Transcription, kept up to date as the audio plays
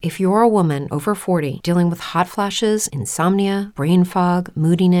If you're a woman over 40 dealing with hot flashes, insomnia, brain fog,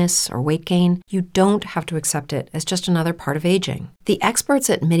 moodiness, or weight gain, you don't have to accept it as just another part of aging. The experts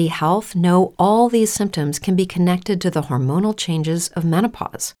at MIDI Health know all these symptoms can be connected to the hormonal changes of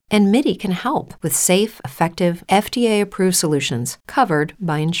menopause. And MIDI can help with safe, effective, FDA-approved solutions covered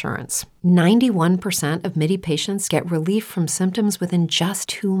by insurance. 91% of MIDI patients get relief from symptoms within just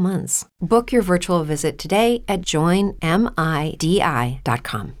 2 months. Book your virtual visit today at joinmidi.com.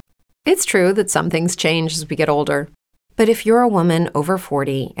 It's true that some things change as we get older. But if you're a woman over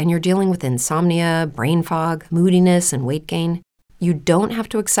 40 and you're dealing with insomnia, brain fog, moodiness, and weight gain, you don't have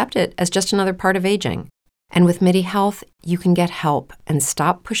to accept it as just another part of aging. And with MIDI Health, you can get help and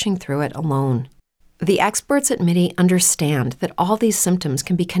stop pushing through it alone. The experts at MIDI understand that all these symptoms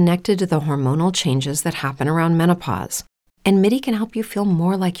can be connected to the hormonal changes that happen around menopause, and MIDI can help you feel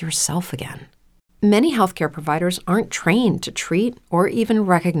more like yourself again. Many healthcare providers aren't trained to treat or even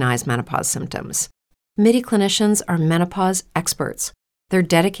recognize menopause symptoms. MIDI clinicians are menopause experts. They're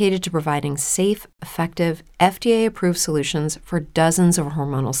dedicated to providing safe, effective, FDA-approved solutions for dozens of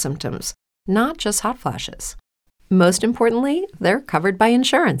hormonal symptoms, not just hot flashes. Most importantly, they're covered by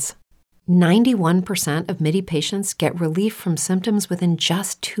insurance. 91% of MIDI patients get relief from symptoms within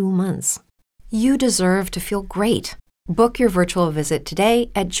just 2 months. You deserve to feel great. Book your virtual visit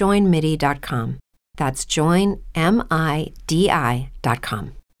today at joinmidi.com. That's joinmidi.com.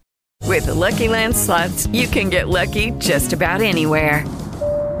 With the Lucky Land Slots, you can get lucky just about anywhere.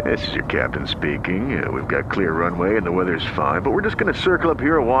 This is your captain speaking. We've got clear runway and the weather's fine, but we're just going to circle up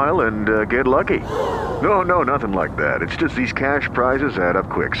here a while and get lucky. No, nothing like that. It's just these cash prizes add up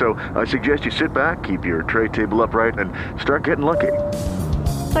quick. So I suggest you sit back, keep your tray table upright, and start getting lucky.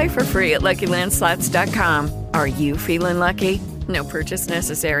 Play for free at LuckyLandSlots.com. Are you feeling lucky? No purchase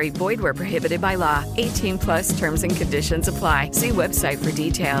necessary. Void where prohibited by law. 18 plus terms and conditions apply. See website for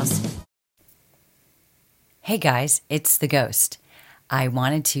details. Hey guys, it's the Ghost. I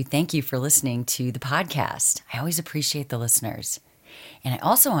wanted to thank you for listening to the podcast. I always appreciate the listeners. And I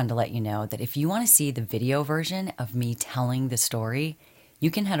also wanted to let you know that if you want to see the video version of me telling the story,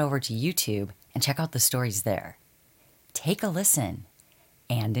 you can head over to YouTube and check out the stories there. Take a listen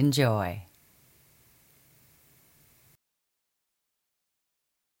and enjoy.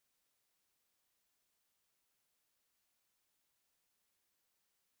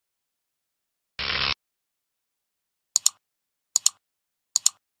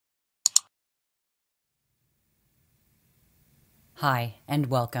 Hi, and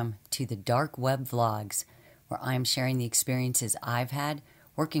welcome to the Dark Web Vlogs, where I'm sharing the experiences I've had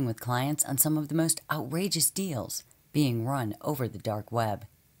working with clients on some of the most outrageous deals being run over the dark web.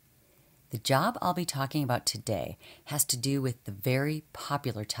 The job I'll be talking about today has to do with the very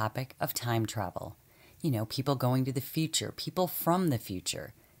popular topic of time travel. You know, people going to the future, people from the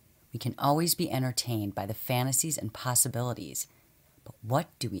future. We can always be entertained by the fantasies and possibilities, but what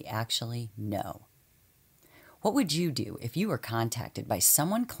do we actually know? What would you do if you were contacted by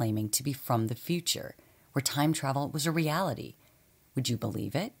someone claiming to be from the future, where time travel was a reality? Would you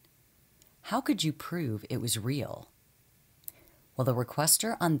believe it? How could you prove it was real? Well, the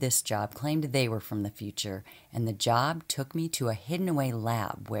requester on this job claimed they were from the future, and the job took me to a hidden-away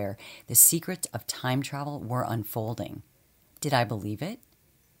lab where the secrets of time travel were unfolding. Did I believe it?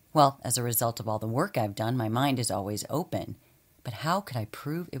 Well, as a result of all the work I've done, my mind is always open. But how could I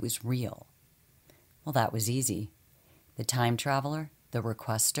prove it was real? Well, that was easy. The time traveler, the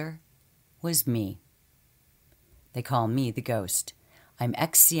requester, was me. They call me the Ghost. I'm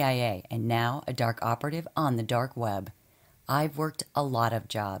ex-CIA and now a dark operative on the dark web. I've worked a lot of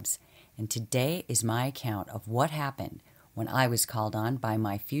jobs, and today is my account of what happened when I was called on by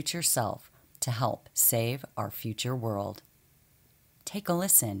my future self to help save our future world. Take a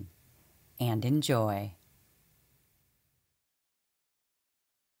listen and enjoy.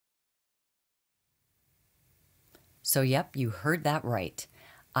 So yep, you heard that right.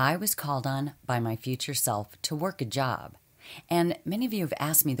 I was called on by my future self to work a job. And many of you have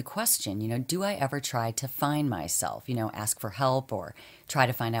asked me the question, do I ever try to find myself, ask for help or try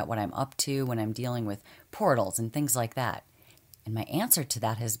to find out what I'm up to when I'm dealing with portals and things like that? And my answer to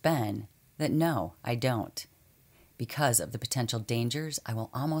that has been that no, I don't. Because of the potential dangers, I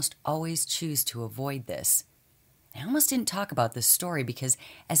will almost always choose to avoid this. I almost didn't talk about this story because,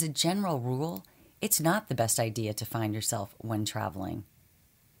 as a general rule, it's not the best idea to find yourself when traveling.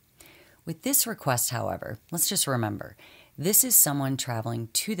 With this request, however, let's just remember, this is someone traveling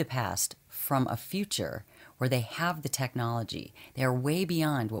to the past from a future where they have the technology. They are way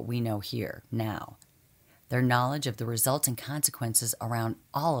beyond what we know here, now. Their knowledge of the results and consequences around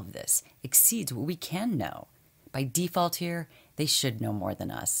all of this exceeds what we can know. By default here, They should know more than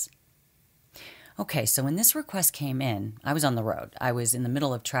us. Okay, so when this request came in, I was on the road. I was in the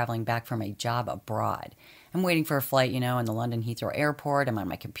middle of traveling back from a job abroad. I'm waiting for a flight, in the London Heathrow airport. I'm on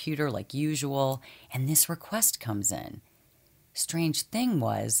my computer like usual, and this request comes in. Strange thing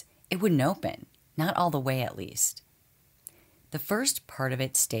was, it wouldn't open. Not all the way, at least. The first part of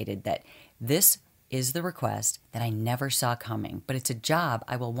it stated that this is the request that I never saw coming, but it's a job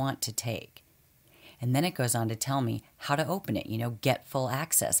I will want to take. And then it goes on to tell me how to open it, get full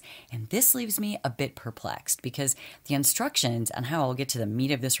access. And this leaves me a bit perplexed because the instructions on how I'll get to the meat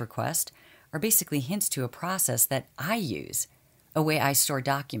of this request are basically hints to a process that I use, a way I store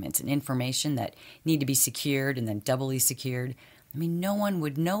documents and information that need to be secured and then doubly secured. No one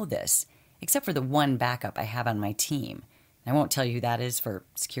would know this, except for the one backup I have on my team. I won't tell you who that is for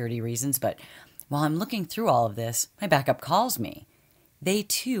security reasons, but while I'm looking through all of this, my backup calls me. They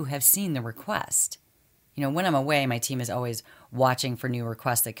too have seen the request. When I'm away, my team is always watching for new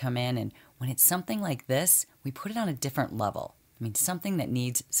requests that come in, and when it's something like this, we put it on a different level. Something that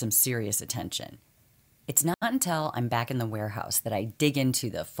needs some serious attention. It's not until I'm back in the warehouse that I dig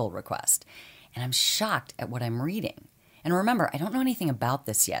into the full request, and I'm shocked at what I'm reading. And remember, I don't know anything about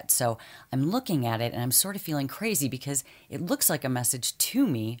this yet, so I'm looking at it and I'm sort of feeling crazy because it looks like a message to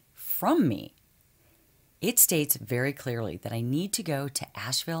me from me. It states very clearly that I need to go to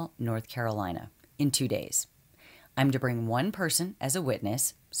Asheville, North Carolina in 2 days. I'm to bring one person as a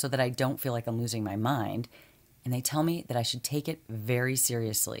witness so that I don't feel like I'm losing my mind, and they tell me that I should take it very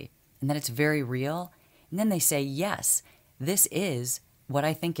seriously and that it's very real, and then they say, yes, this is what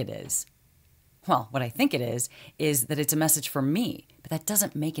I think it is. Well, what I think it is that it's a message for me, but that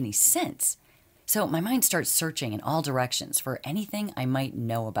doesn't make any sense. So my mind starts searching in all directions for anything I might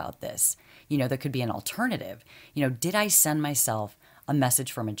know about this. There could be an alternative. Did I send myself a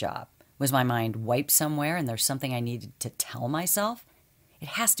message from a job? Was my mind wiped somewhere and there's something I needed to tell myself? It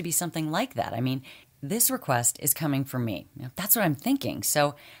has to be something like that. This request is coming from me. That's what I'm thinking.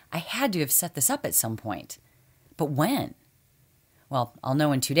 So I had to have set this up at some point. But when? Well, I'll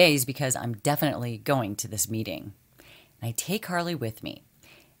know in 2 days because I'm definitely going to this meeting. And I take Harley with me.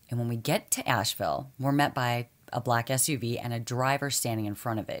 And when we get to Asheville, we're met by a black SUV and a driver standing in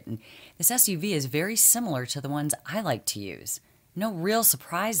front of it. And this SUV is very similar to the ones I like to use. No real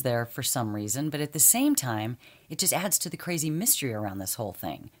surprise there for some reason, but at the same time, it just adds to the crazy mystery around this whole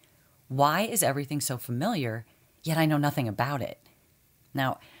thing. Why is everything so familiar, yet I know nothing about it?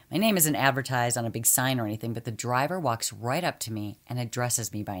 Now, my name isn't advertised on a big sign or anything, but the driver walks right up to me and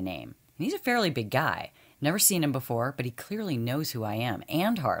addresses me by name. And he's a fairly big guy. Never seen him before, but he clearly knows who I am,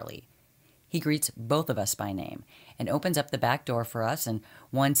 and Harley. He greets both of us by name and opens up the back door for us, and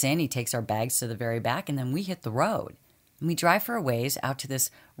once in, he takes our bags to the very back, and then we hit the road. And we drive for a ways out to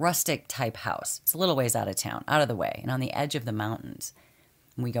this rustic-type house. It's a little ways out of town, out of the way, and on the edge of the mountains.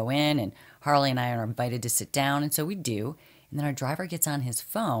 And we go in, and Harley and I are invited to sit down, and so we do. And then our driver gets on his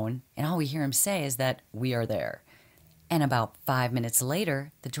phone, and all we hear him say is that we are there. And about 5 minutes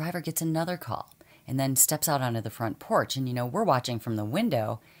later, the driver gets another call, and then steps out onto the front porch. And, we're watching from the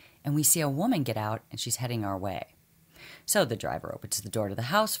window, and we see a woman get out, and she's heading our way. So the driver opens the door to the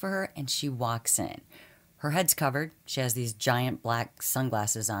house for her, and she walks in. Her head's covered. She has these giant black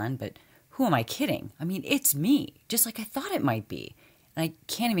sunglasses on, but who am I kidding? It's me, just like I thought it might be. And I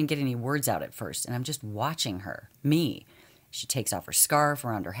can't even get any words out at first, and I'm just watching her, me. She takes off her scarf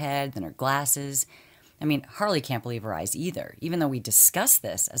around her head, then her glasses. Harley can't believe her eyes either, even though we discussed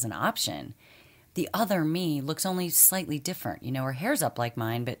this as an option. The other me looks only slightly different. Her hair's up like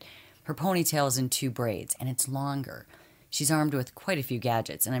mine, but her ponytail is in 2 braids, and it's longer. She's armed with quite a few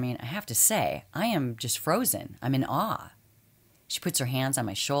gadgets, and I have to say, I am just frozen. I'm in awe. She puts her hands on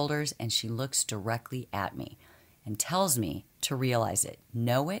my shoulders, and she looks directly at me and tells me to realize it,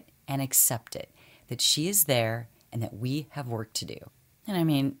 know it, and accept it, that she is there and that we have work to do.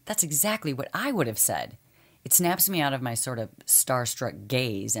 And that's exactly what I would have said. It snaps me out of my sort of starstruck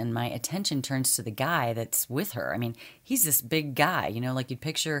gaze, and my attention turns to the guy that's with her. He's this big guy, like you'd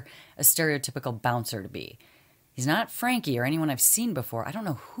picture a stereotypical bouncer to be. He's not Frankie or anyone I've seen before. I don't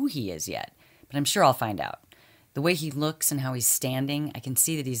know who he is yet, but I'm sure I'll find out. The way he looks and how he's standing, I can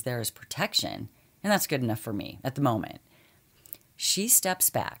see that he's there as protection, and that's good enough for me at the moment. She steps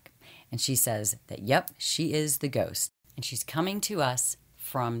back, and she says that, yep, she is the ghost, and she's coming to us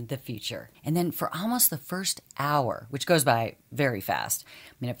from the future. And then for almost the first hour, which goes by very fast,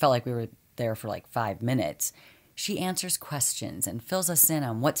 it felt like we were there for like 5 minutes, she answers questions and fills us in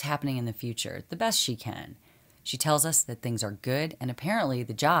on what's happening in the future the best she can. She tells us that things are good, and apparently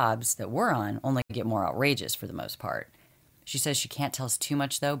the jobs that we're on only get more outrageous for the most part. She says she can't tell us too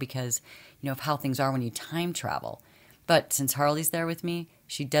much, though, because, of how things are when you time travel. But since Harley's there with me,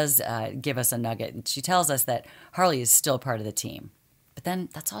 she does give us a nugget. And she tells us that Harley is still part of the team. But then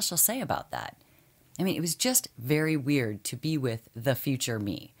that's all she'll say about that. I mean, it was just very weird to be with the future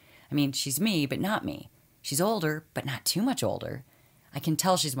me. I mean, she's me, but not me. She's older, but not too much older. I can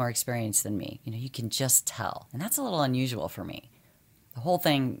tell she's more experienced than me. You can just tell. And that's a little unusual for me. The whole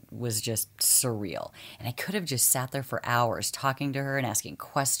thing was just surreal. And I could have just sat there for hours talking to her and asking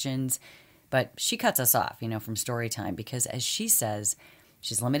questions. But she cuts us off, from story time because, as she says,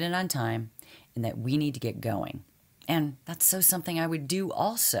 she's limited on time and that we need to get going. And that's something I would do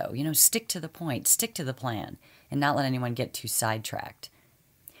also. Stick to the point, stick to the plan, and not let anyone get too sidetracked.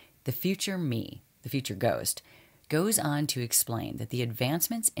 The future me, the future ghost, goes on to explain that the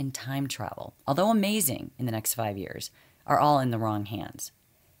advancements in time travel, although amazing in the next 5 years, are all in the wrong hands.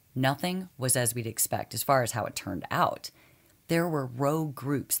 Nothing was as we'd expect as far as how it turned out. There were rogue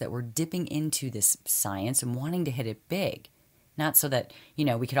groups that were dipping into this science and wanting to hit it big. Not so that,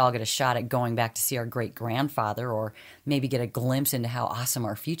 we could all get a shot at going back to see our great-grandfather or maybe get a glimpse into how awesome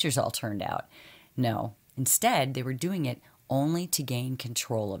our futures all turned out. No, instead, they were doing it only to gain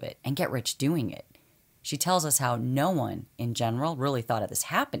control of it and get rich doing it. She tells us how no one, in general, really thought of this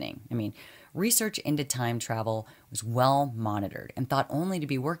happening. I mean, research into time travel was well monitored and thought only to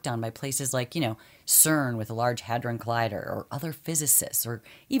be worked on by places like, CERN with a Large Hadron Collider or other physicists or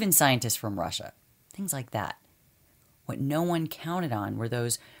even scientists from Russia. Things like that. What no one counted on were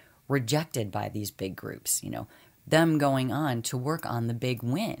those rejected by these big groups, them going on to work on the big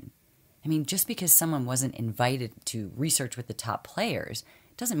win. I mean, just because someone wasn't invited to research with the top players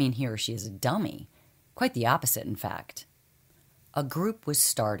doesn't mean he or she is a dummy. Quite the opposite, in fact. A group was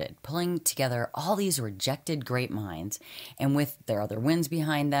started, pulling together all these rejected great minds, and with their other wins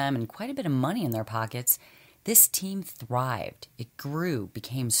behind them and quite a bit of money in their pockets, this team thrived. It grew,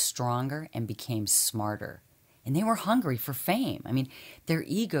 became stronger, and became smarter. And they were hungry for fame. I mean, their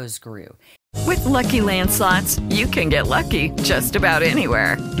egos grew. With Lucky Land Slots, you can get lucky just about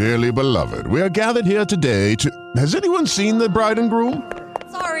anywhere. Dearly beloved, we are gathered here today to... Has anyone seen the bride and groom?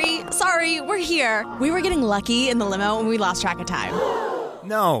 Sorry, we're here. We were getting lucky in the limo and we lost track of time.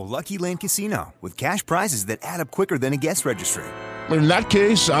 No, Lucky Land Casino, with cash prizes that add up quicker than a guest registry. In that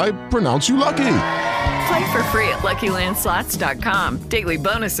case, I pronounce you lucky. Play for free at LuckyLandSlots.com. Daily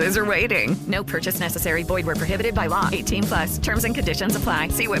bonuses are waiting. No purchase necessary. Void where prohibited by law. 18+. Terms and conditions apply.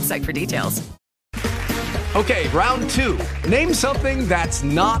 See website for details. Okay, round two. Name something that's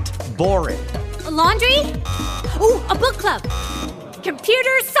not boring. A laundry? Ooh, a book club. Computer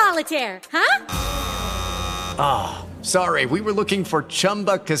solitaire, huh? Ah, sorry, we were looking for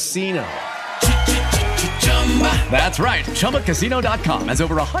Chumba Casino. That's right, ChumbaCasino.com has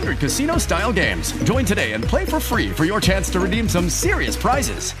over 100 casino-style games. Join today and play for free for your chance to redeem some serious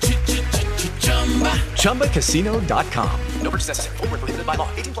prizes. ChumbaCasino.com. No purchase necessary. Void where prohibited by law.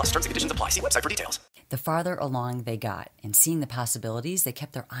 18+. Terms and conditions apply. See website for details. The farther along they got in seeing the possibilities, they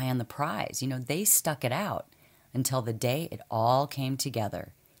kept their eye on the prize. They stuck it out until the day it all came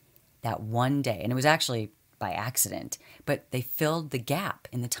together. That one day, and it was actually by accident, but they filled the gap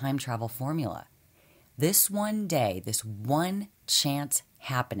in the time travel formula. This one day, this one chance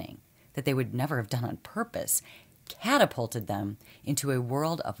happening that they would never have done on purpose, catapulted them into a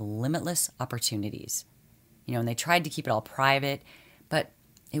world of limitless opportunities. And they tried to keep it all private, but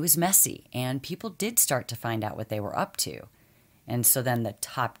it was messy, and people did start to find out what they were up to. And so then the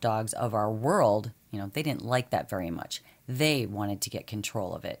top dogs of our world, they didn't like that very much. They wanted to get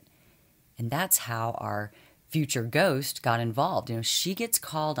control of it. And that's how our future ghost got involved. She gets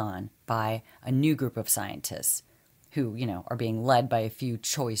called on by a new group of scientists who, are being led by a few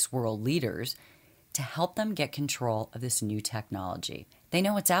choice world leaders to help them get control of this new technology. They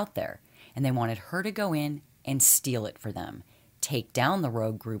know it's out there, and they wanted her to go in and steal it for them, take down the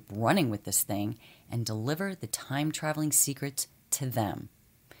rogue group running with this thing, and deliver the time-traveling secrets to them.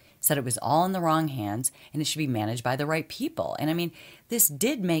 Said it was all in the wrong hands and it should be managed by the right people. And this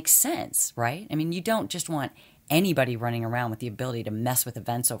did make sense, right? You don't just want anybody running around with the ability to mess with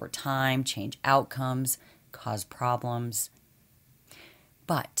events over time, change outcomes, cause problems.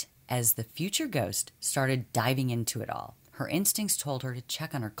 But as the future ghost started diving into it all, her instincts told her to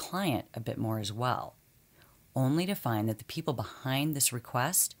check on her client a bit more as well, only to find that the people behind this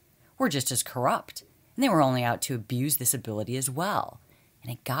request were just as corrupt, and they were only out to abuse this ability as well.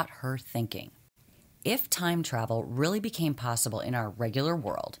 And it got her thinking. If time travel really became possible in our regular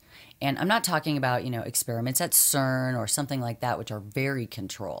world, and I'm not talking about, experiments at CERN or something like that, which are very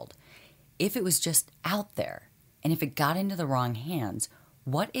controlled. If it was just out there, and if it got into the wrong hands,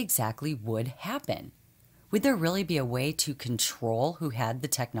 what exactly would happen? Would there really be a way to control who had the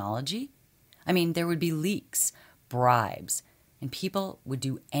technology? There would be leaks, bribes, and people would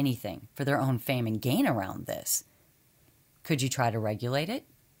do anything for their own fame and gain around this. Could you try to regulate it?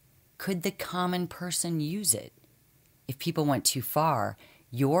 Could the common person use it? If people went too far,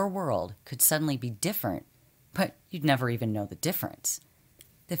 your world could suddenly be different, but you'd never even know the difference.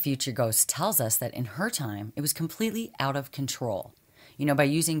 The future ghost tells us that in her time, it was completely out of control. By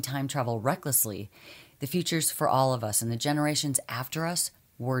using time travel recklessly, the futures for all of us and the generations after us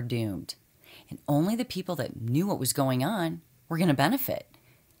were doomed. And only the people that knew what was going on were going to benefit.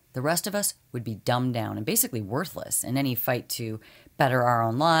 The rest of us would be dumbed down and basically worthless in any fight to better our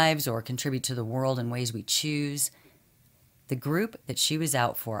own lives or contribute to the world in ways we choose. The group that she was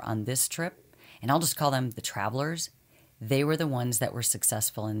out for on this trip, and I'll just call them the travelers, they were the ones that were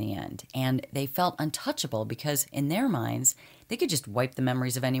successful in the end. And they felt untouchable because in their minds, they could just wipe the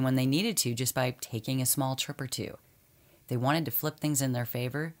memories of anyone they needed to just by taking a small trip or two. If they wanted to flip things in their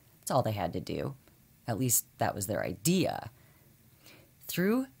favor, that's all they had to do. At least that was their idea.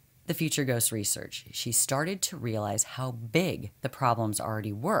 Through the Future Ghost research, she started to realize how big the problems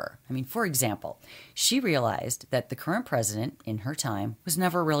already were. For example, she realized that the current president in her time was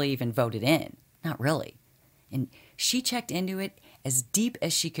never really even voted in. Not really. And she checked into it as deep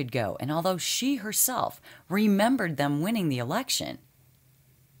as she could go. And although she herself remembered them winning the election,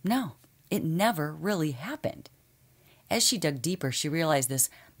 no, it never really happened. As she dug deeper, she realized this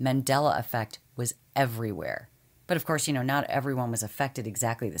Mandela effect was everywhere. But of course, not everyone was affected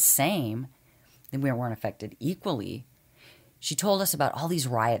exactly the same. And we weren't affected equally. She told us about all these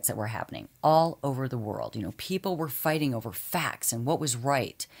riots that were happening all over the world. People were fighting over facts and what was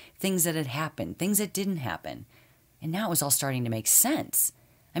right, things that had happened, things that didn't happen. And now it was all starting to make sense.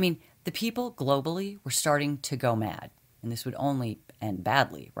 The people globally were starting to go mad. And this would only end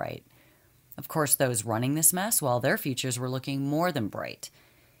badly, right? Of course, those running this mess, well, their futures were looking more than bright.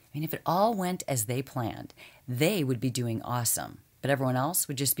 If it all went as they planned, they would be doing awesome. But everyone else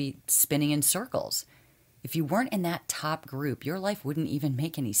would just be spinning in circles. If you weren't in that top group, your life wouldn't even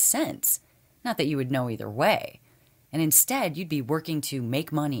make any sense. Not that you would know either way. And instead, you'd be working to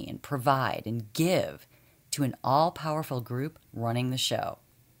make money and provide and give to an all-powerful group running the show.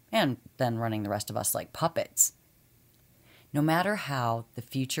 And then running the rest of us like puppets. No matter how the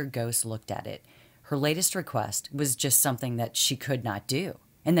future ghost looked at it, her latest request was just something that she could not do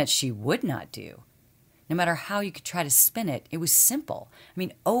and that she would not do. No matter how you could try to spin it, it was simple.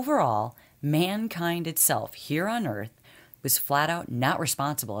 Overall, mankind itself here on Earth was flat out not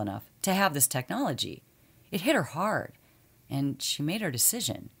responsible enough to have this technology. It hit her hard, and she made her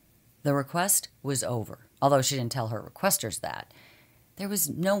decision. The request was over, although she didn't tell her requesters that. There was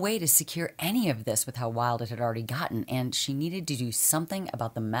no way to secure any of this with how wild it had already gotten, and she needed to do something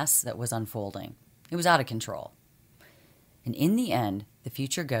about the mess that was unfolding. It was out of control. And in the end, the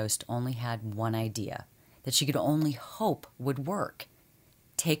future ghost only had one idea that she could only hope would work.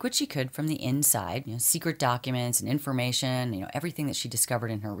 Take what she could from the inside, secret documents and information, everything that she discovered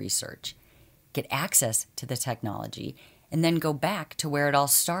in her research. Get access to the technology, and then go back to where it all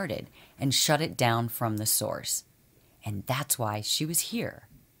started and shut it down from the source. And that's why she was here.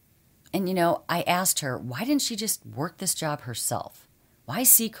 And I asked her, why didn't she just work this job herself? Why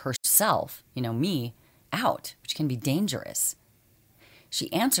seek herself, me, out, which can be dangerous?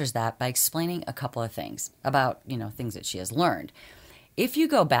 She answers that by explaining a couple of things about, things that she has learned. If you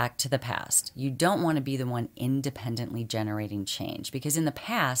go back to the past, you don't want to be the one independently generating change because in the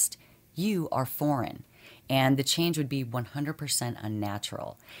past, you are foreign and the change would be 100%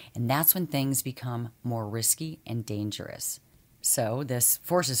 unnatural. And that's when things become more risky and dangerous. So this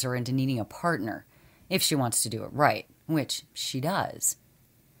forces her into needing a partner if she wants to do it right, which she does.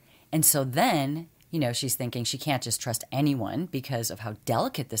 And so then, she's thinking she can't just trust anyone because of how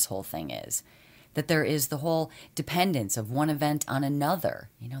delicate this whole thing is. That there is the whole dependence of one event on another,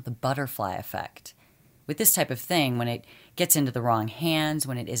 the butterfly effect. With this type of thing, when it gets into the wrong hands,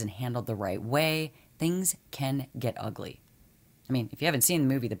 when it isn't handled the right way, things can get ugly. If you haven't seen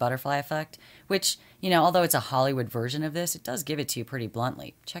the movie The Butterfly Effect, which, although it's a Hollywood version of this, it does give it to you pretty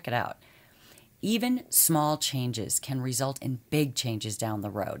bluntly. Check it out. Even small changes can result in big changes down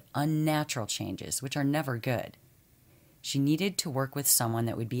the road, unnatural changes, which are never good. She needed to work with someone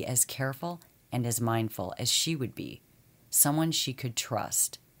that would be as careful and as mindful as she would be, someone she could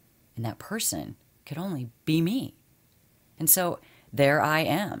trust. And that person could only be me. And so there I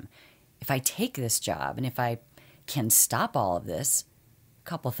am. If I take this job and if I can stop all of this, a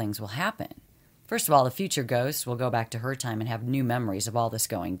couple things will happen. First of all, the future ghost will go back to her time and have new memories of all this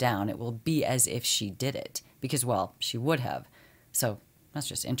going down. It will be as if she did it because, well, she would have. So that's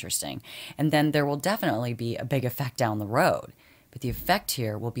just interesting. And then there will definitely be a big effect down the road But the effect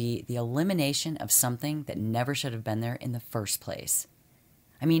here will be the elimination of something that never should have been there in the first place.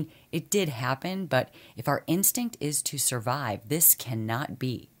 I mean, it did happen, but if our instinct is to survive, this cannot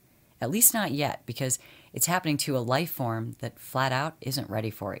be. At least not yet, because it's happening to a life form that flat out isn't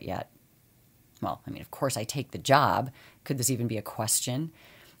ready for it yet. Well, I mean, of course I take the job. Could this even be a question?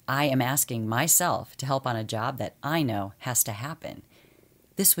 I am asking myself to help on a job that I know has to happen.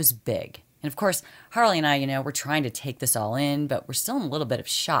 This was big. And of course, Harley and I, we're trying to take this all in, but we're still in a little bit of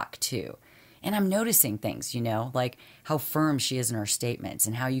shock too. And I'm noticing things, like how firm she is in her statements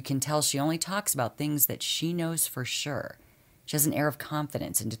and how you can tell she only talks about things that she knows for sure. She has an air of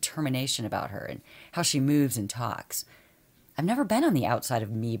confidence and determination about her and how she moves and talks. I've never been on the outside of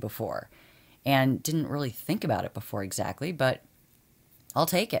me before and didn't really think about it before exactly, but I'll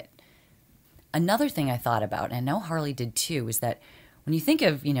take it. Another thing I thought about, and I know Harley did too, is that when you think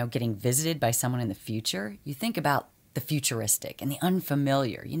of, getting visited by someone in the future, you think about the futuristic and the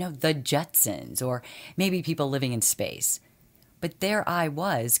unfamiliar, the Jetsons, or maybe people living in space. But there I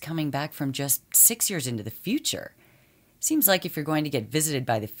was coming back from just 6 years into the future. Seems like if you're going to get visited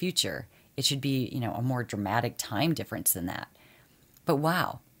by the future, it should be, a more dramatic time difference than that. But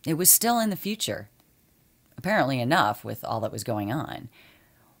wow, it was still in the future. Apparently enough with all that was going on.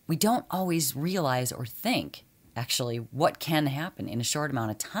 We don't always realize or think, actually, what can happen in a short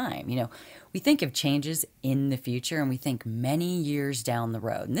amount of time. We think of changes in the future and we think many years down the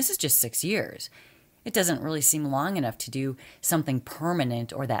road. And this is just 6 years. It doesn't really seem long enough to do something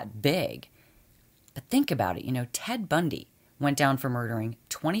permanent or that big. But think about it. Ted Bundy went down for murdering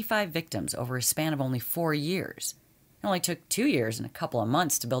 25 victims over a span of only 4 years. It only took 2 years and a couple of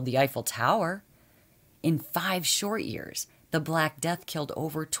months to build the Eiffel Tower. In 5 short years, the Black Death killed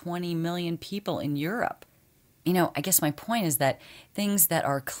over 20 million people in Europe. I guess my point is that things that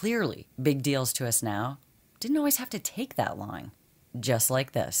are clearly big deals to us now didn't always have to take that long, just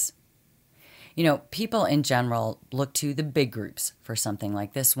like this. People in general look to the big groups for something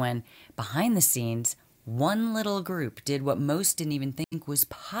like this when, behind the scenes, one little group did what most didn't even think was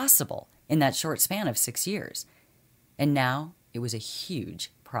possible in that short span of 6 years. And now it was a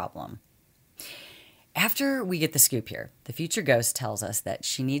huge problem. After we get the scoop here, the future ghost tells us that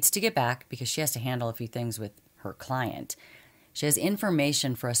she needs to get back because she has to handle a few things with her client. She has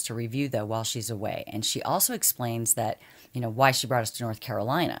information for us to review, though, while she's away. And she also explains that, why she brought us to North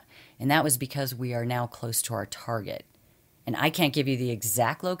Carolina. And that was because we are now close to our target. And I can't give you the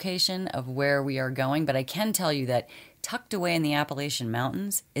exact location of where we are going, but I can tell you that tucked away in the Appalachian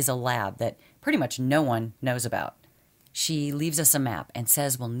Mountains is a lab that pretty much no one knows about. She leaves us a map and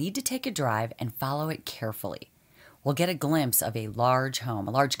says we'll need to take a drive and follow it carefully. We'll get a glimpse of a large home,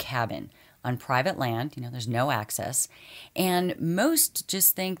 a large cabin on private land. There's no access. And most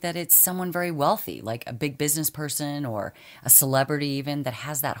just think that it's someone very wealthy, like a big business person or a celebrity even, that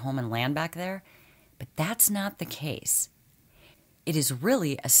has that home and land back there. But that's not the case. It is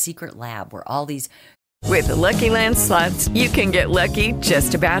really a secret lab where all these... With the Lucky Land Slots, you can get lucky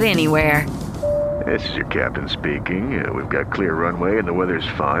just about anywhere. This is your captain speaking. We've got clear runway and the weather's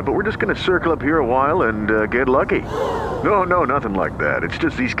fine, but we're just going to circle up here a while and get lucky. No, nothing like that. It's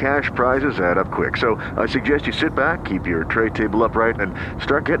just these cash prizes add up quick. So I suggest you sit back, keep your tray table upright, and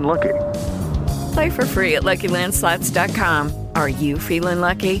start getting lucky. Play for free at LuckyLandSlots.com. Are you feeling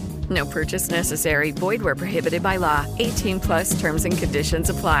lucky? No purchase necessary. Void where prohibited by law. 18+ terms and conditions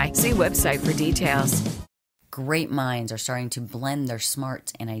apply. See website for details. Great minds are starting to blend their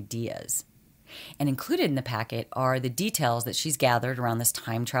smarts and ideas. And included in the packet are the details that she's gathered around this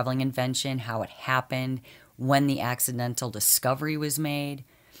time-traveling invention, how it happened, when the accidental discovery was made,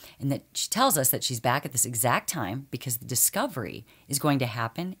 and that she tells us that she's back at this exact time because the discovery is going to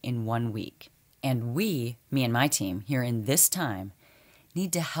happen in 1 week. And we, me and my team, here in this time,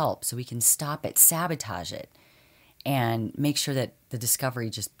 need to help so we can stop it, sabotage it, and make sure that the discovery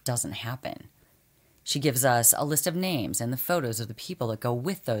just doesn't happen. She gives us a list of names and the photos of the people that go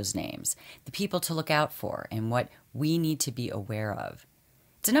with those names, the people to look out for, and what we need to be aware of.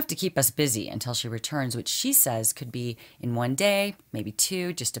 It's enough to keep us busy until she returns, which she says could be in 1 day, maybe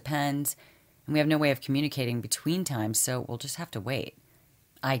 2, just depends. And we have no way of communicating between times, so we'll just have to wait.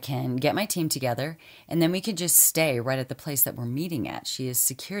 I can get my team together, and then we can just stay right at the place that we're meeting at. She has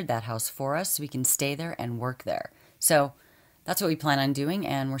secured that house for us, so we can stay there and work there. So that's what we plan on doing,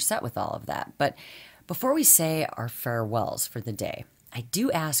 and we're set with all of that. But before we say our farewells for the day, I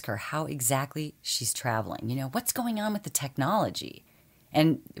do ask her how exactly she's traveling. What's going on with the technology?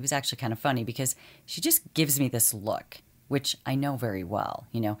 And it was actually kind of funny because she just gives me this look, which I know very well.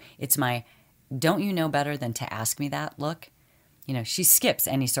 It's my, don't you know better than to ask me that look? She skips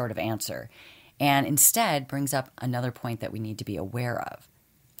any sort of answer. and instead brings up another point that we need to be aware of.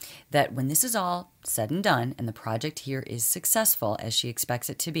 That when this is all said and done and the project here is successful as she expects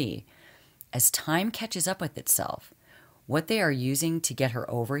it to be, as time catches up with itself, what they are using to get her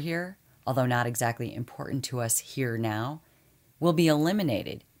over here, although not exactly important to us here now, will be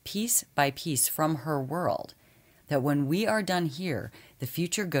eliminated piece by piece from her world. That when we are done here, the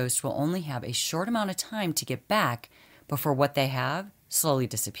future ghost will only have a short amount of time to get back before what they have slowly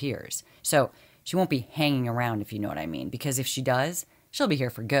disappears. So she won't be hanging around, if you know what I mean, because if she does, she'll be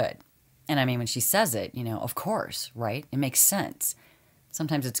here for good. And I mean, when she says it, of course, right? It makes sense.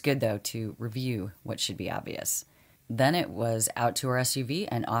 Sometimes it's good, though, to review what should be obvious. Then it was out to her SUV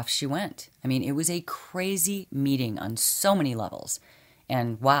and off she went. I mean, it was a crazy meeting on so many levels.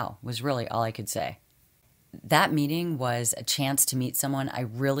 And wow, was really all I could say. That meeting was a chance to meet someone I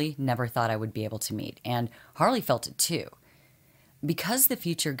really never thought I would be able to meet. And Harley felt it too. Because the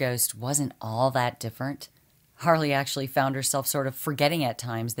future ghost wasn't all that different, Harley actually found herself sort of forgetting at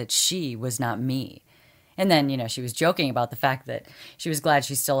times that she was not me. And then, she was joking about the fact that she was glad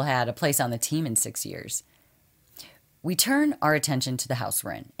she still had a place on the team in 6 years. We turn our attention to the house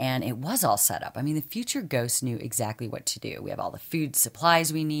we're in, and it was all set up. I mean, the future ghost knew exactly what to do. We have all the food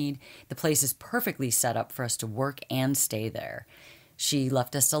supplies we need. The place is perfectly set up for us to work and stay there. She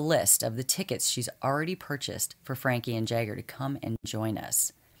left us a list of the tickets she's already purchased for Frankie and Jagger to come and join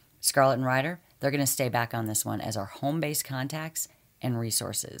us. Scarlett and Ryder, they're going to stay back on this one as our home-based contacts and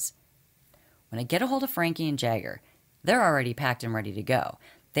resources. When I get a hold of Frankie and Jagger, they're already packed and ready to go.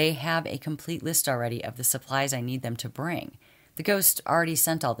 They have a complete list already of the supplies I need them to bring. The ghost already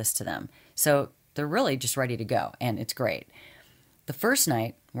sent all this to them, so they're really just ready to go, and it's great. The first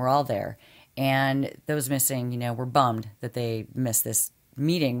night, we're all there, and those missing, were bummed that they missed this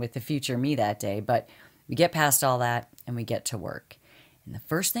meeting with the future me that day, but we get past all that, and we get to work. And the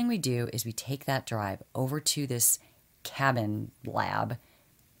first thing we do is we take that drive over to this cabin lab.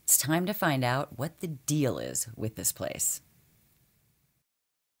 It's time to find out what the deal is with this place.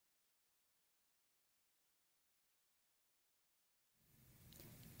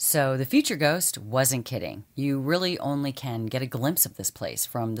 So the future ghost wasn't kidding. You really only can get a glimpse of this place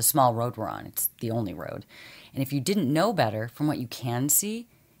from the small road we're on. It's the only road. And if you didn't know better from what you can see,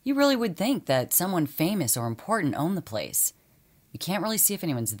 you really would think that someone famous or important owned the place. You can't really see if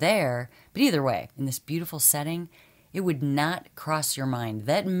anyone's there, but either way, in this beautiful setting, it would not cross your mind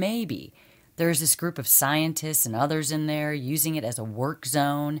that maybe there's this group of scientists and others in there using it as a work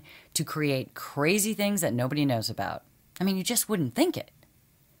zone to create crazy things that nobody knows about. I mean, you just wouldn't think it.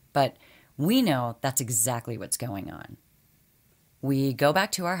 But we know that's exactly what's going on. We go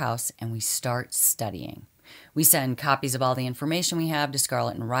back to our house and we start studying. We send copies of all the information we have to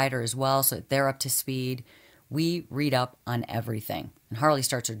Scarlett and Ryder as well so that they're up to speed. We read up on everything. And Harley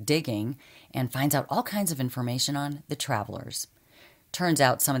starts her digging and finds out all kinds of information on the travelers. Turns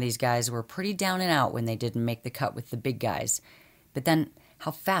out some of these guys were pretty down and out when they didn't make the cut with the big guys. But then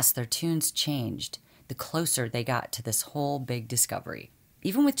how fast their tunes changed the closer they got to this whole big discovery.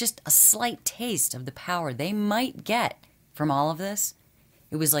 Even with just a slight taste of the power they might get from all of this,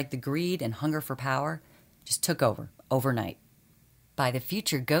 it was like the greed and hunger for power just took over overnight. By the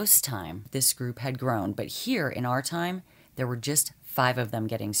future ghost time, this group had grown, but here in our time, there were just 5 of them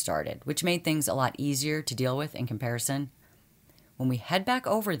getting started, which made things a lot easier to deal with in comparison. When we head back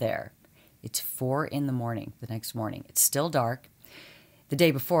over there, it's 4 a.m. the next morning. It's still dark. The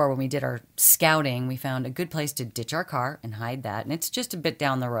day before, when we did our scouting, we found a good place to ditch our car and hide that. And it's just a bit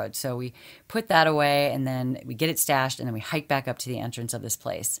down the road. So we put that away and then we get it stashed and then we hike back up to the entrance of this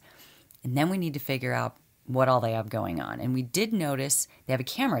place. And then we need to figure out what all they have going on. And we did notice they have a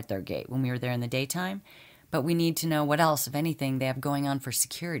camera at their gate when we were there in the daytime. But we need to know what else, if anything, they have going on for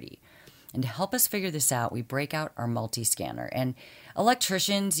security. And to help us figure this out, we break out our multi-scanner. And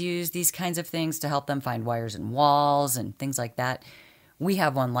electricians use these kinds of things to help them find wires in walls and things like that. We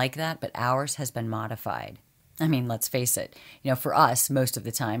have one like that, but ours has been modified. I mean, let's face it, for us, most of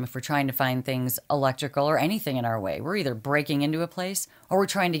the time, if we're trying to find things electrical or anything in our way, we're either breaking into a place or we're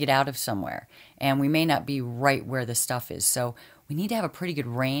trying to get out of somewhere. And we may not be right where the stuff is. So we need to have a pretty good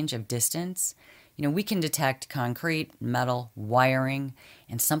range of distance. We can detect concrete, metal, wiring,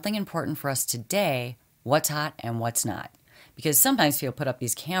 and something important for us today, what's hot and what's not. Because sometimes people put up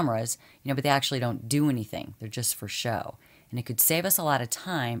these cameras, but they actually don't do anything. They're just for show. And it could save us a lot of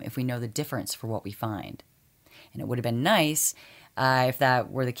time if we know the difference for what we find. And it would have been nice if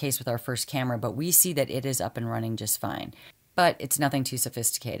that were the case with our first camera, but we see that it is up and running just fine. But it's nothing too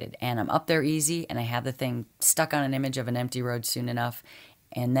sophisticated. And I'm up there easy, and I have the thing stuck on an image of an empty road soon enough.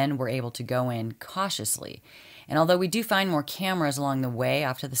 and then we're able to go in cautiously. And although we do find more cameras along the way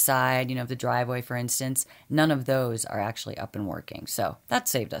off to the side, of the driveway, for instance, none of those are actually up and working. So that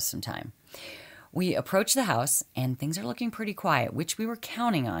saved us some time. We approach the house and things are looking pretty quiet, which we were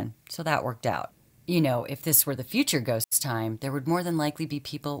counting on. So that worked out. If this were the future ghost time, there would more than likely be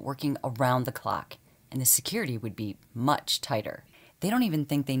people working around the clock and the security would be much tighter. They don't even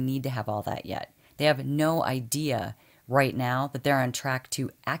think they need to have all that yet. They have no idea right now that they're on track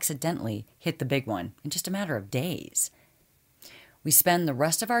to accidentally hit the big one in just a matter of days. We spend the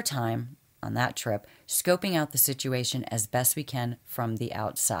rest of our time on that trip scoping out the situation as best we can from the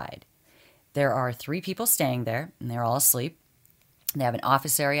outside. There are 3 people staying there, and they're all asleep. They have an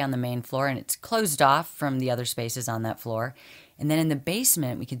office area on the main floor, and it's closed off from the other spaces on that floor. And then in the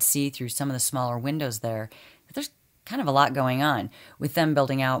basement, we could see through some of the smaller windows there that there's kind of a lot going on, with them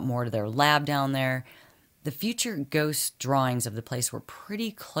building out more to their lab down there. The future ghost drawings of the place were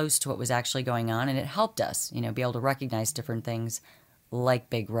pretty close to what was actually going on, and it helped us, be able to recognize different things like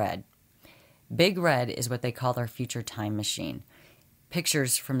Big Red. Big Red is what they call their future time machine.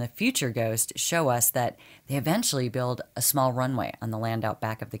 Pictures from the future ghost show us that they eventually build a small runway on the land out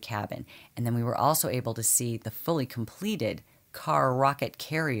back of the cabin. And then we were also able to see the fully completed car rocket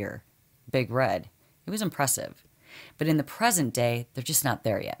carrier, Big Red. It was impressive. But in the present day, they're just not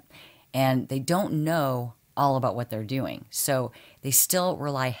there yet. And they don't know all about what they're doing. So they still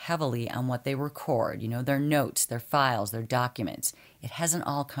rely heavily on what they record, their notes, their files, their documents. It hasn't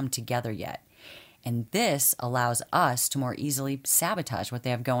all come together yet. And this allows us to more easily sabotage what they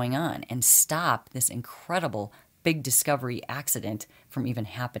have going on and stop this incredible big discovery accident from even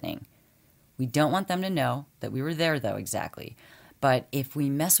happening. We don't want them to know that we were there, though, exactly. But if we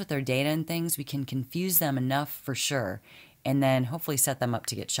mess with their data and things, we can confuse them enough for sure, and then hopefully set them up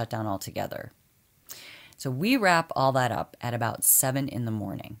to get shut down altogether. So we wrap all that up at about 7 in the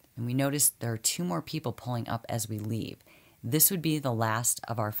morning, and we notice there are 2 more people pulling up as we leave. This would be the last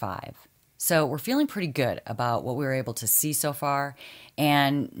of our 5. So we're feeling pretty good about what we were able to see so far.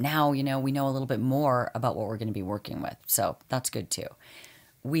 And now, we know a little bit more about what we're going to be working with. So that's good too.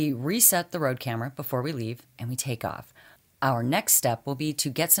 We reset the road camera before we leave and we take off. Our next step will be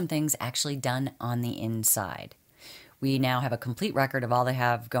to get some things actually done on the inside. We now have a complete record of all they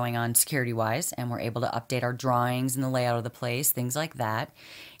have going on security-wise, and we're able to update our drawings and the layout of the place, things like that.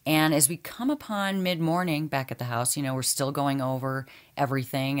 And as we come upon mid-morning back at the house, we're still going over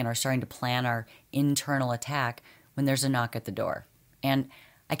everything and are starting to plan our internal attack when there's a knock at the door. And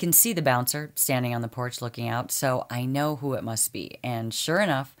I can see the bouncer standing on the porch looking out, so I know who it must be. And sure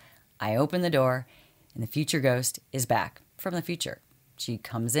enough, I open the door, and the future ghost is back from the future. She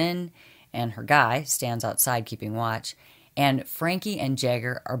comes in, and her guy stands outside keeping watch, and Frankie and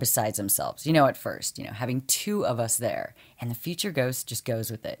Jagger are besides themselves. At first, having 2 of us there, and the future ghost just goes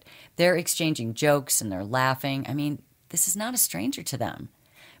with it. They're exchanging jokes and they're laughing. I mean, this is not a stranger to them.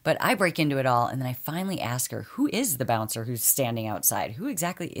 But I break into it all, and then I finally ask her, who is the bouncer who's standing outside? Who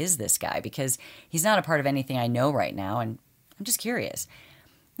exactly is this guy? Because he's not a part of anything I know right now, and I'm just curious.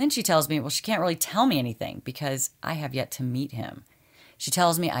 Then she tells me, well, she can't really tell me anything because I have yet to meet him. She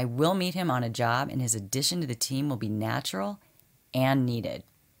tells me I will meet him on a job and his addition to the team will be natural and needed.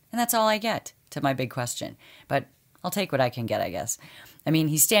 And that's all I get to my big question. But I'll take what I can get, I guess. I mean,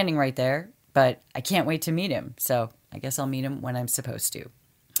 he's standing right there, but I can't wait to meet him. So I guess I'll meet him when I'm supposed to.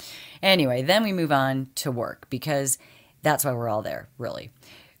 Anyway, then we move on to work because that's why we're all there, really.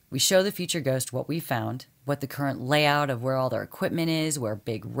 We show the future ghost what we found, what the current layout of where all their equipment is, where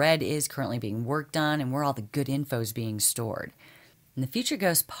Big Red is currently being worked on, and where all the good info is being stored. And the future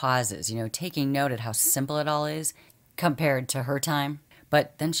ghost pauses, taking note at how simple it all is compared to her time.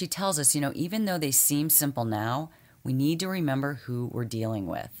 But then she tells us, even though they seem simple now, we need to remember who we're dealing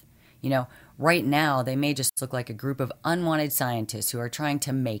with. Right now, they may just look like a group of unwanted scientists who are trying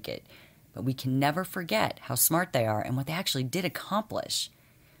to make it. But we can never forget how smart they are and what they actually did accomplish.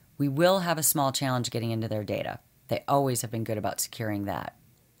 We will have a small challenge getting into their data. They always have been good about securing that.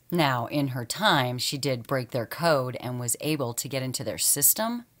 Now, in her time, she did break their code and was able to get into their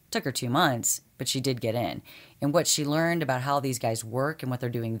system. Took her 2 months, but she did get in. And what she learned about how these guys work and what they're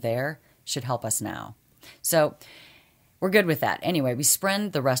doing there should help us now. So we're good with that. Anyway, we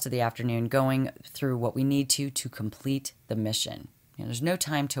spend the rest of the afternoon going through what we need to complete the mission. There's no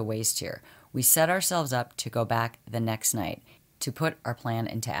time to waste here. We set ourselves up to go back the next night to put our plan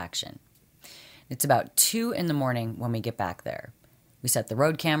into action. It's about 2 in the morning when we get back there. We set the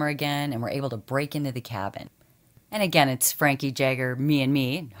road camera again, and we're able to break into the cabin. And again, it's Frankie, Jagger, me, and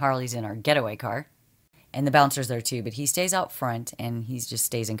me. Harley's in our getaway car. And the bouncer's there too, but he stays out front, and he just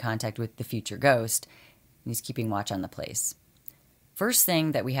stays in contact with the future ghost. And he's keeping watch on the place. first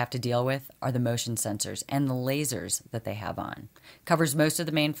thing that we have to deal with are the motion sensors and the lasers that they have on. Covers most of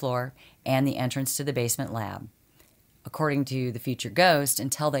the main floor and the entrance to the basement lab. According to the future ghost,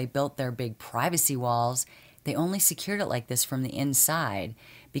 until they built their big privacy walls, they only secured it like this from the inside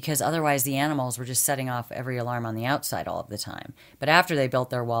because otherwise the animals were just setting off every alarm on the outside all of the time. But after they built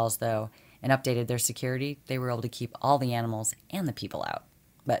their walls, though, and updated their security, they were able to keep all the animals and the people out.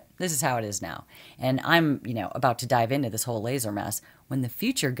 But this is how it is now. And I'm, about to dive into this whole laser mess when the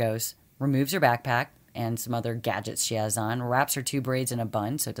future ghost removes her backpack and some other gadgets she has on, wraps her 2 braids in a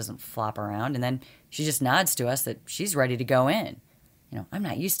bun so it doesn't flop around, and then she just nods to us that she's ready to go in. I'm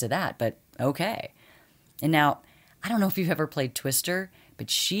not used to that, but okay. And now, I don't know if you've ever played Twister,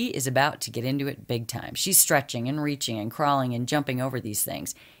 but she is about to get into it big time. She's stretching and reaching and crawling and jumping over these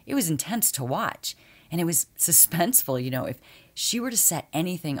things. It was intense to watch, and it was suspenseful. If she were to set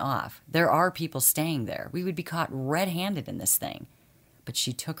anything off, there are people staying there. We would be caught red-handed in this thing. But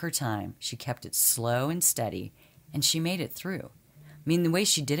she took her time. She kept it slow and steady, and she made it through. The way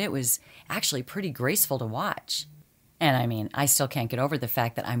she did it was actually pretty graceful to watch. And I still can't get over the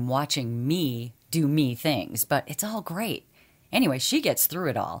fact that I'm watching me do me things, but it's all great. Anyway, she gets through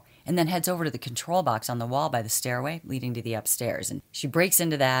it all and then heads over to the control box on the wall by the stairway leading to the upstairs. And she breaks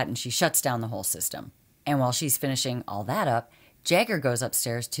into that and she shuts down the whole system. And while she's finishing all that up, Jagger goes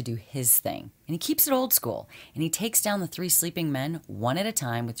upstairs to do his thing. And he keeps it old school. And he takes down the 3 sleeping men one at a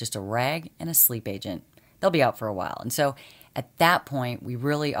time with just a rag and a sleep agent. They'll be out for a while. And so at that point, we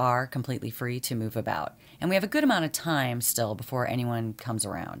really are completely free to move about. And we have a good amount of time still before anyone comes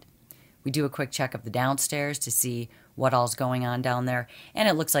around. We do a quick check of the downstairs to see what all's going on down there, and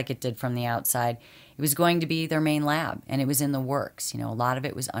it looks like it did from the outside. It was going to be their main lab, and it was in the works. A lot of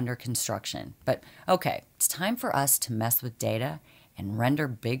it was under construction. But okay, it's time for us to mess with data and render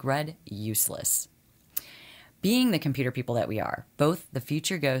Big Red useless. Being the computer people that we are, both the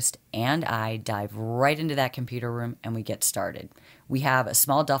future ghost and I dive right into that computer room and we get started. We have a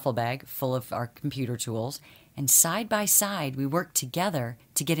small duffel bag full of our computer tools, and side by side, we work together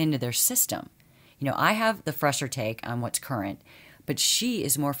to get into their system. I have the fresher take on what's current, but she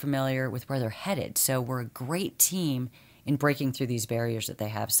is more familiar with where they're headed. So we're a great team in breaking through these barriers that they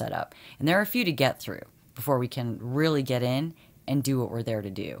have set up. And there are a few to get through before we can really get in and do what we're there to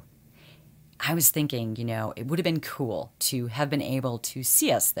do. I was thinking, it would have been cool to have been able to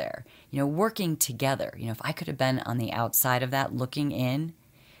see us there, working together. If I could have been on the outside of that looking in.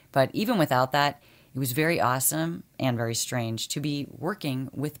 But even without that, it was very awesome and very strange to be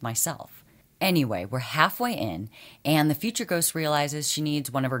working with myself. Anyway, we're halfway in, and the future ghost realizes she needs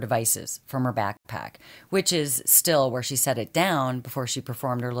one of her devices from her backpack, which is still where she set it down before she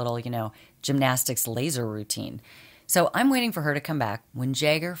performed her little, gymnastics laser routine. So I'm waiting for her to come back when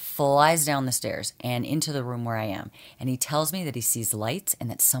Jagger flies down the stairs and into the room where I am, and he tells me that he sees lights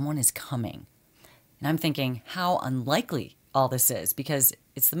and that someone is coming. And I'm thinking how unlikely all this is, because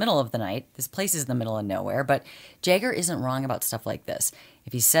it's the middle of the night. This place is in the middle of nowhere, but Jagger isn't wrong about stuff like this.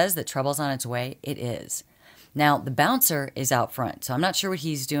 If he says that trouble's on its way, it is. Now, the bouncer is out front, so I'm not sure what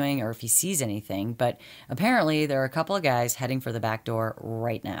he's doing or if he sees anything, but apparently there are a couple of guys heading for the back door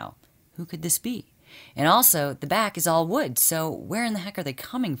right now. Who could this be? And also, the back is all wood, so where in the heck are they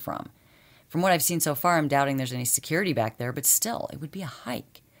coming from? From what I've seen so far, I'm doubting there's any security back there, but still, it would be a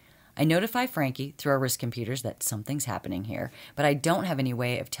hike. I notify Frankie through our wrist computers that something's happening here, but I don't have any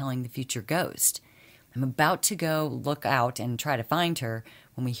way of telling the future ghost. I'm about to go look out and try to find her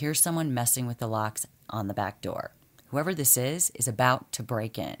when we hear someone messing with the locks on the back door. Whoever this is about to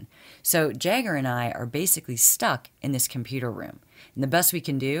break in. So Jagger and I are basically stuck in this computer room. And the best we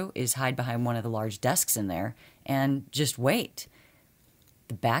can do is hide behind one of the large desks in there and just wait.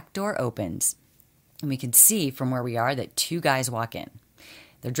 The back door opens, and we can see from where we are that 2 guys walk in.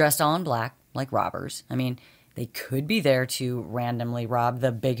 They're dressed all in black, like robbers. They could be there to randomly rob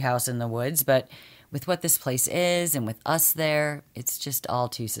the big house in the woods, but with what this place is and with us there, it's just all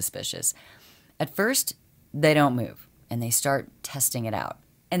too suspicious. At first, they don't move, and they start testing it out.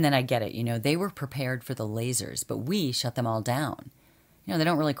 And then I get it, they were prepared for the lasers, but we shut them all down. They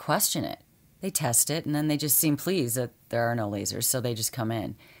don't really question it. They test it, and then they just seem pleased that there are no lasers, so they just come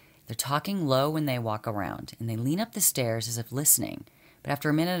in. They're talking low when they walk around, and they lean up the stairs as if listening. But after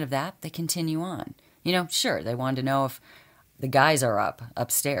a minute of that, they continue on. Sure, they wanted to know if the guys are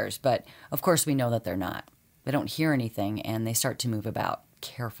upstairs, but of course we know that they're not. They don't hear anything, and they start to move about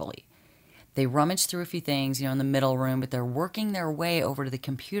carefully. They rummage through a few things, in the middle room, but they're working their way over to the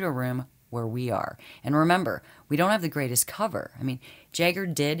computer room where we are. And remember, we don't have the greatest cover. Jagger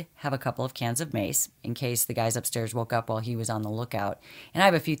did have a couple of cans of mace in case the guys upstairs woke up while he was on the lookout. And I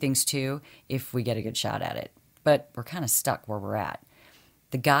have a few things too if we get a good shot at it. But we're kind of stuck where we're at.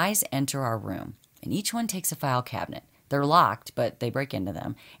 The guys enter our room, and each one takes a file cabinet. They're locked, but they break into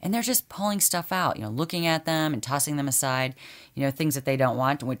them, and they're just pulling stuff out, looking at them and tossing them aside, things that they don't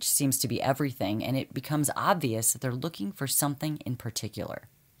want, which seems to be everything, and it becomes obvious that they're looking for something in particular.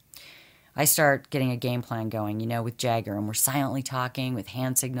 I start getting a game plan going, with Jagger, and we're silently talking with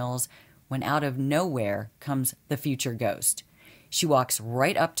hand signals, when out of nowhere comes the future ghost. She walks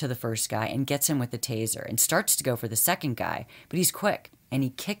right up to the first guy and gets him with the taser and starts to go for the second guy, but he's quick, and he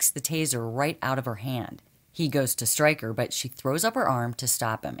kicks the taser right out of her hand. He goes to strike her, but she throws up her arm to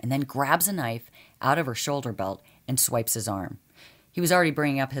stop him and then grabs a knife out of her shoulder belt and swipes his arm. He was already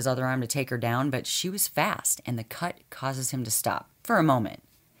bringing up his other arm to take her down, but she was fast, and the cut causes him to stop for a moment.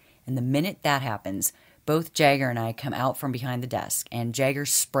 And the minute that happens, both Jagger and I come out from behind the desk, and Jagger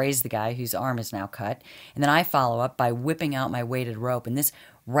sprays the guy whose arm is now cut, and then I follow up by whipping out my weighted rope, and this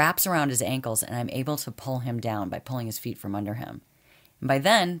wraps around his ankles, and I'm able to pull him down by pulling his feet from under him. And by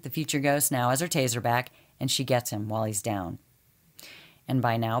then, the future ghost now has her taser back, and she gets him while he's down. And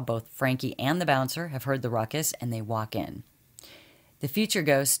by now, both Frankie and the bouncer have heard the ruckus, and they walk in. The future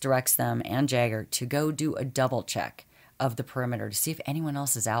ghost directs them and Jagger to go do a double check of the perimeter to see if anyone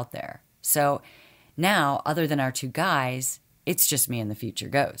else is out there. So now, other than our two guys, it's just me and the future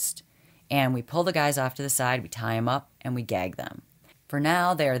ghost. And we pull the guys off to the side, we tie them up, and we gag them. For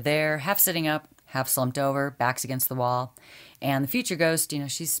now, they are there, half sitting up, half slumped over, backs against the wall. And the future ghost,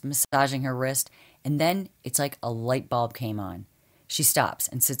 she's massaging her wrist, and then it's like a light bulb came on. She stops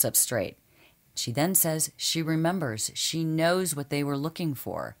and sits up straight. She then says she remembers, she knows what they were looking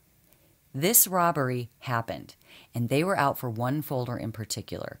for. This robbery happened, and they were out for one folder in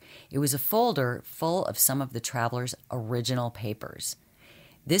particular. It was a folder full of some of the travelers' original papers.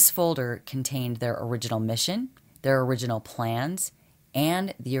 This folder contained their original mission, their original plans,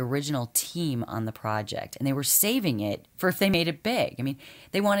 and the original team on the project. And they were saving it for if they made it big.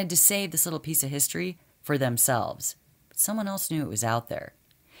 They wanted to save this little piece of history for themselves. But someone else knew it was out there.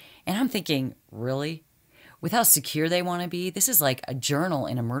 And I'm thinking, really? With how secure they want to be, this is like a journal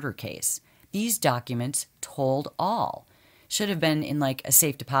in a murder case. These documents told all. Should have been in like a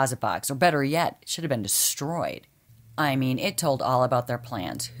safe deposit box, or better yet, it should have been destroyed. It told all about their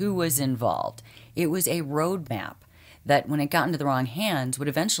plans, who was involved. It was a roadmap that when it got into the wrong hands would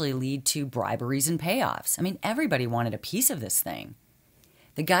eventually lead to briberies and payoffs. Everybody wanted a piece of this thing.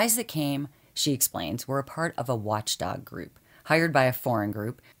 The guys that came, she explains, were a part of a watchdog group, hired by a foreign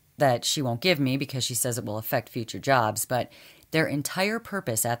group that she won't give me because she says it will affect future jobs, but their entire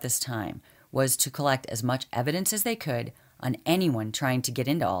purpose at this time was to collect as much evidence as they could on anyone trying to get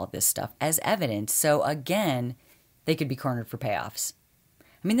into all of this stuff as evidence, so again, they could be cornered for payoffs.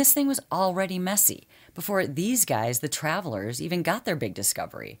 This thing was already messy before these guys, the travelers, even got their big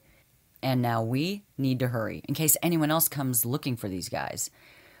discovery. And now we need to hurry in case anyone else comes looking for these guys.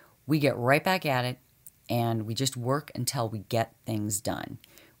 We get right back at it, and we just work until we get things done.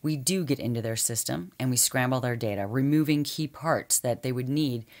 We do get into their system, and we scramble their data, removing key parts that they would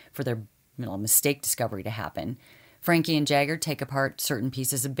need for their mistake discovery to happen. Frankie and Jagger take apart certain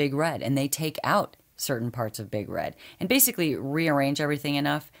pieces of Big Red, and they take out certain parts of Big Red, and basically rearrange everything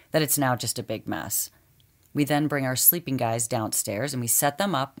enough that it's now just a big mess. We then bring our sleeping guys downstairs, and we set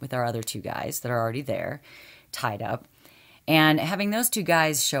them up with our other two guys that are already there, tied up. And having those two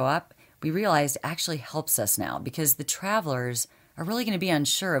guys show up, we realized actually helps us now, because the travelers are really going to be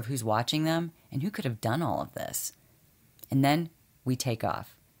unsure of who's watching them and who could have done all of this. And then we take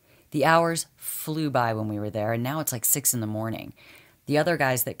off. The hours flew by when we were there, and now it's like 6 a.m. The other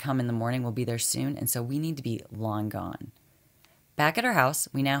guys that come in the morning will be there soon, and so we need to be long gone. Back at our house,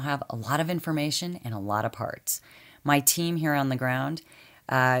 we now have a lot of information and a lot of parts. My team here on the ground,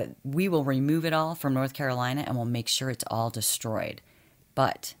 we will remove it all from North Carolina, and we'll make sure it's all destroyed.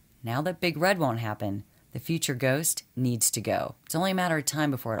 But now that Big Red won't happen, the future ghost needs to go. It's only a matter of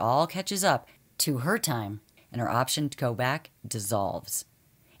time before it all catches up to her time, and her option to go back dissolves.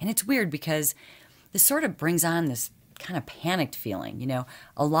 And it's weird because this sort of brings on this kind of panicked feeling.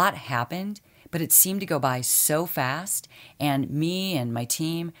 A lot happened, but it seemed to go by so fast, and me and my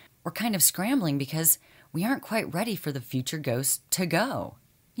team were kind of scrambling because we aren't quite ready for the future ghost to go.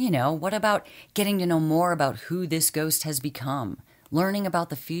 What about getting to know more about who this ghost has become, learning about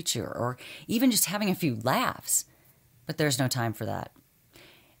the future, or even just having a few laughs? But there's no time for that.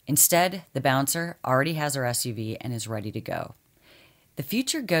 Instead, the bouncer already has her SUV and is ready to go. The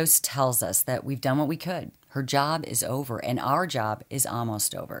future ghost tells us that we've done what we could. Her job is over, and our job is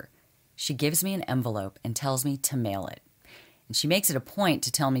almost over. She gives me an envelope and tells me to mail it. And she makes it a point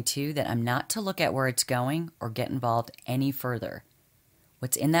to tell me, too, that I'm not to look at where it's going or get involved any further.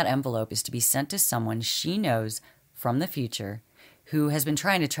 What's in that envelope is to be sent to someone she knows from the future who has been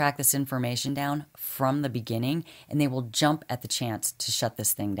trying to track this information down from the beginning, and they will jump at the chance to shut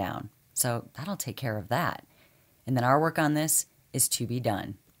this thing down. So that'll take care of that. And then our work on this is to be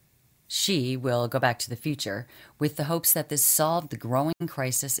done. She will go back to the future with the hopes that this solved the growing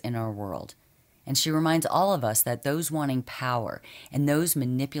crisis in our world. And she reminds all of us that those wanting power and those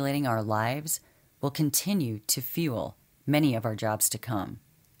manipulating our lives will continue to fuel many of our jobs to come.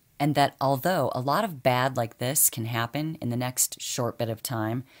 And that although a lot of bad like this can happen in the next short bit of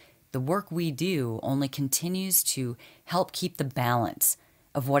time, the work we do only continues to help keep the balance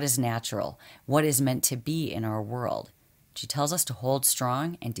of what is natural, what is meant to be in our world. She tells us to hold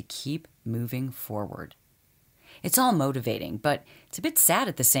strong and to keep moving forward. It's all motivating, but it's a bit sad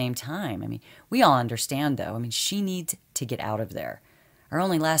at the same time. I mean, we all understand, though. I mean, she needs to get out of there. Our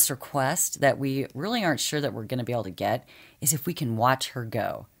only last request that we really aren't sure that we're going to be able to get is if we can watch her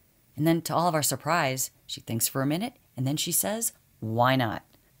go. And then to all of our surprise, she thinks for a minute, and then she says, why not?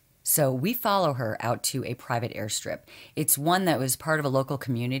 So we follow her out to a private airstrip. It's one that was part of a local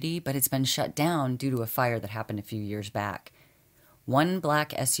community, but it's been shut down due to a fire that happened a few years back. One black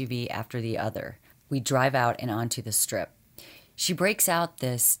SUV after the other. We drive out and onto the strip. She breaks out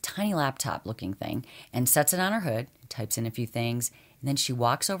this tiny laptop-looking thing and sets it on her hood, types in a few things, and then she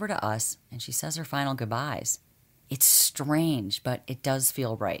walks over to us and she says her final goodbyes. It's strange, but it does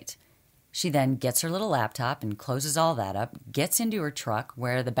feel right. She then gets her little laptop and closes all that up, gets into her truck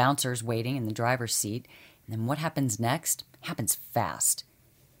where the bouncer's waiting in the driver's seat, and then what happens next happens fast.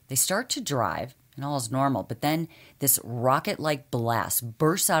 They start to drive, and all is normal, but then this rocket-like blast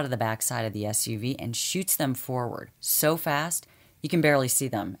bursts out of the backside of the SUV and shoots them forward so fast you can barely see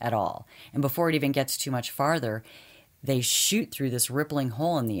them at all. And before it even gets too much farther, they shoot through this rippling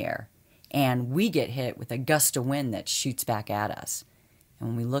hole in the air, and we get hit with a gust of wind that shoots back at us. And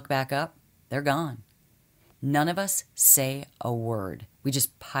when we look back up, they're gone. None of us say a word. We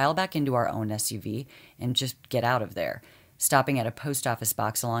just pile back into our own SUV and just get out of there, stopping at a post office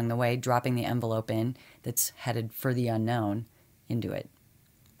box along the way, dropping the envelope in that's headed for the unknown into it.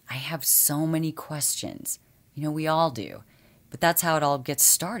 I have so many questions. You know, we all do. But that's how it all gets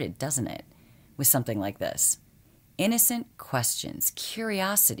started, doesn't it? With something like this. Innocent questions,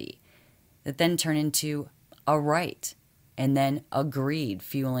 curiosity, that then turn into a right. And then a greed,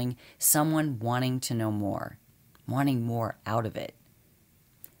 fueling someone wanting to know more, wanting more out of it.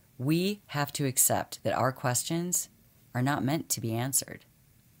 We have to accept that our questions are not meant to be answered.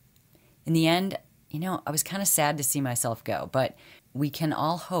 In the end, you know, I was kind of sad to see myself go, but we can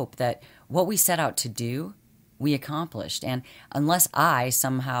all hope that what we set out to do, we accomplished. And unless I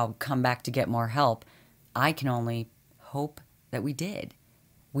somehow come back to get more help, I can only hope that we did.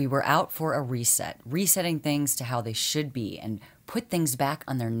 We were out for a reset, resetting things to how they should be and put things back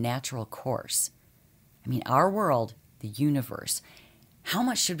on their natural course. I mean, our world, the universe, how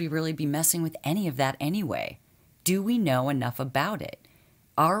much should we really be messing with any of that anyway? Do we know enough about it?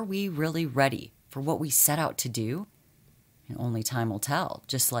 Are we really ready for what we set out to do? And only time will tell,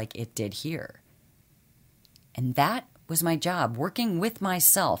 just like it did here. And that was my job, working with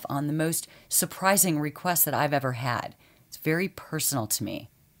myself on the most surprising request that I've ever had. It's very personal to me.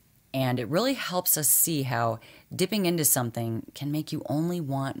 And it really helps us see how dipping into something can make you only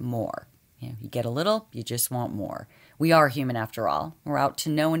want more. You know, you get a little, you just want more. We are human after all. We're out to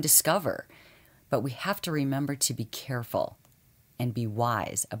know and discover. But we have to remember to be careful and be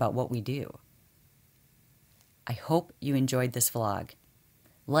wise about what we do. I hope you enjoyed this vlog.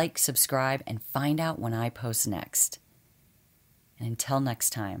 Like, subscribe, and find out when I post next. And until next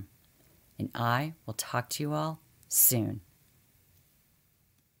time, and I will talk to you all soon.